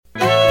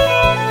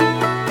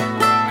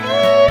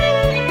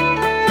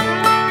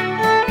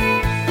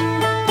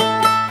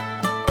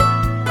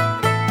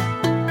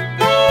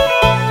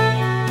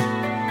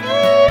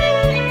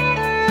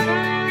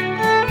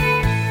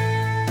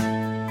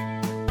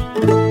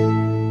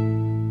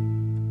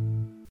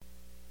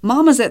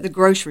Mama's at the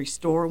grocery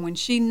store when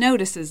she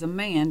notices a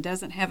man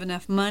doesn't have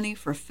enough money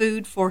for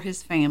food for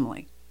his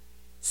family.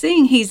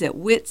 Seeing he's at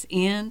wit's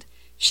end,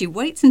 she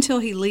waits until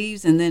he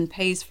leaves and then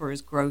pays for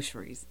his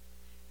groceries.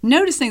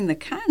 Noticing the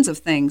kinds of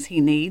things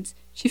he needs,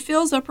 she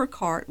fills up her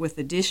cart with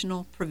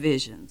additional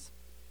provisions.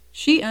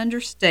 She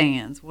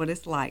understands what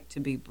it's like to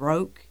be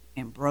broke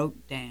and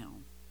broke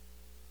down.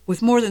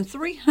 With more than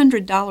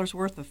 $300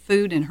 worth of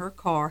food in her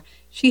car,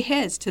 she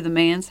heads to the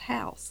man's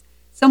house.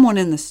 Someone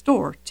in the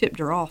store tipped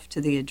her off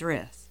to the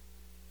address.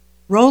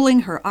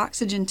 Rolling her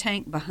oxygen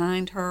tank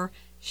behind her,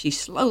 she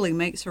slowly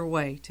makes her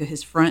way to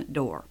his front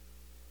door.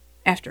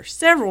 After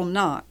several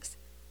knocks,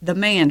 the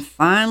man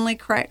finally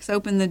cracks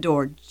open the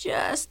door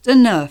just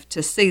enough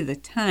to see the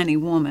tiny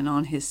woman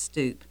on his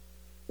stoop.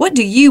 "What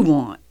do you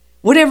want?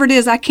 Whatever it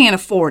is, I can't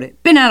afford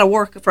it. Been out of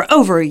work for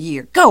over a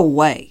year. Go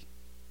away."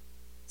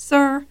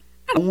 "Sir,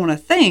 I don't want a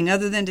thing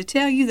other than to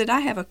tell you that I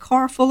have a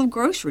car full of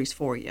groceries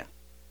for you."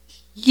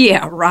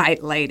 "Yeah,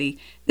 right, lady.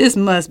 This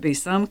must be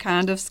some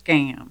kind of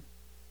scam."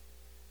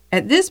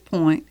 At this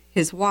point,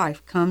 his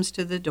wife comes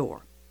to the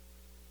door.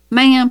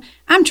 "Ma'am,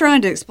 I'm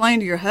trying to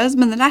explain to your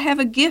husband that I have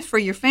a gift for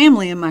your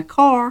family in my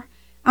car.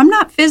 I'm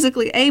not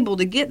physically able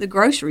to get the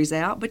groceries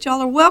out, but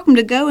y'all are welcome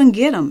to go and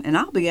get them, and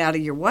I'll be out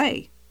of your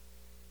way."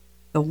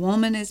 The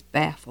woman is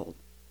baffled.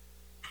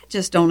 "I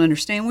just don't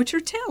understand what you're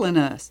telling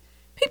us.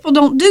 People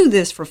don't do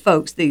this for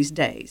folks these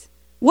days.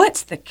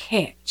 What's the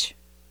catch?"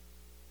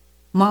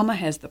 Mama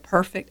has the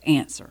perfect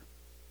answer.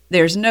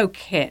 "There's no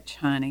catch,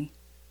 honey.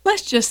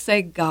 Let's just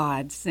say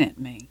God sent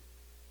me."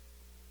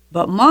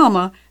 But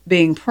Mama,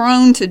 being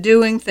prone to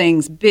doing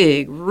things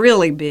big,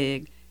 really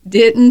big,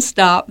 didn't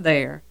stop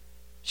there.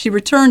 She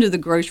returned to the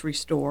grocery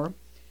store,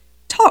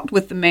 talked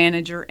with the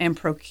manager, and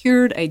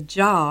procured a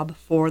job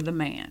for the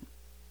man.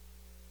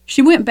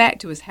 She went back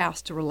to his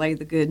house to relay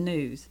the good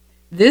news.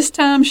 This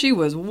time she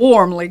was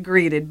warmly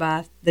greeted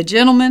by the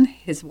gentleman,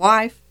 his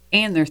wife,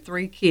 and their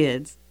 3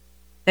 kids.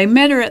 They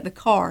met her at the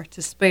car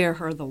to spare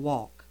her the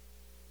walk.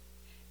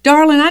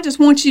 "Darling, I just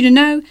want you to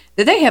know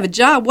that they have a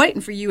job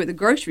waiting for you at the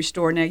grocery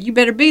store now. You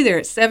better be there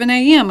at 7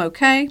 a.m.,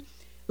 okay?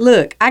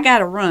 Look, I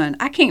gotta run.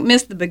 I can't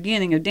miss the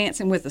beginning of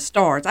Dancing with the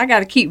Stars. I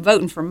gotta keep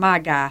voting for my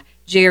guy,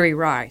 Jerry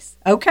Rice.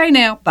 Okay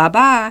now,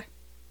 bye-bye."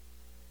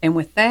 And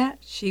with that,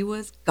 she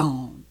was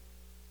gone.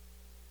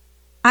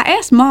 I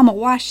asked Mama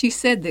why she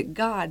said that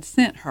God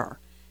sent her.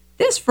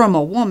 This from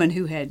a woman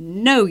who had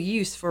no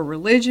use for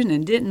religion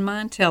and didn't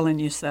mind telling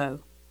you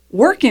so.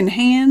 Working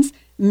hands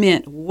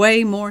meant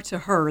way more to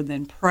her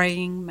than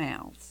praying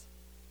mouths.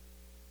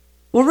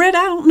 "Well, Red,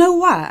 I don't know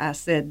why I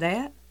said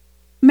that.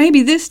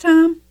 Maybe this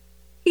time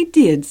he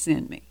did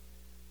send me."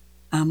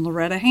 I'm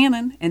Loretta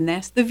Hannon, and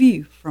that's The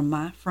View from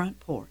my front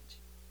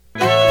porch.